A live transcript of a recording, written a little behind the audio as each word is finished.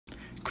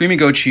Creamy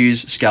goat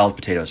cheese scalloped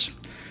potatoes.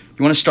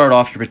 You want to start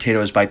off your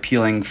potatoes by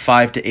peeling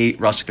 5 to 8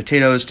 russet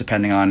potatoes,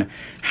 depending on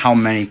how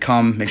many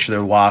come. Make sure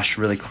they're washed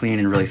really clean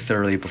and really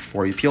thoroughly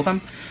before you peel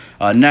them.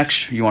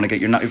 Next, you want to get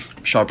your knife,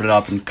 sharpen it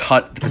up, and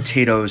cut the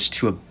potatoes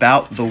to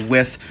about the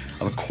width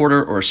of a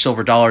quarter or a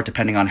silver dollar,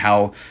 depending on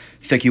how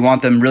thick you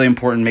want them. Really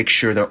important, make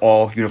sure they're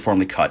all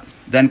uniformly cut.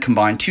 Then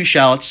combine 2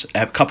 shallots,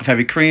 a cup of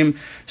heavy cream,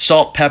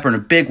 salt, pepper, and a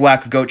big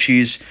whack of goat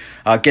cheese.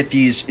 Get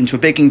these into a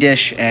baking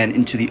dish and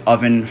into the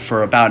oven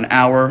for about an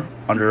hour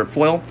under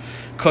foil.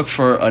 Cook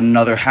for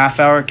another half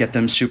hour. Get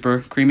them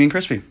super creamy and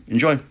crispy.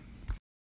 Enjoy.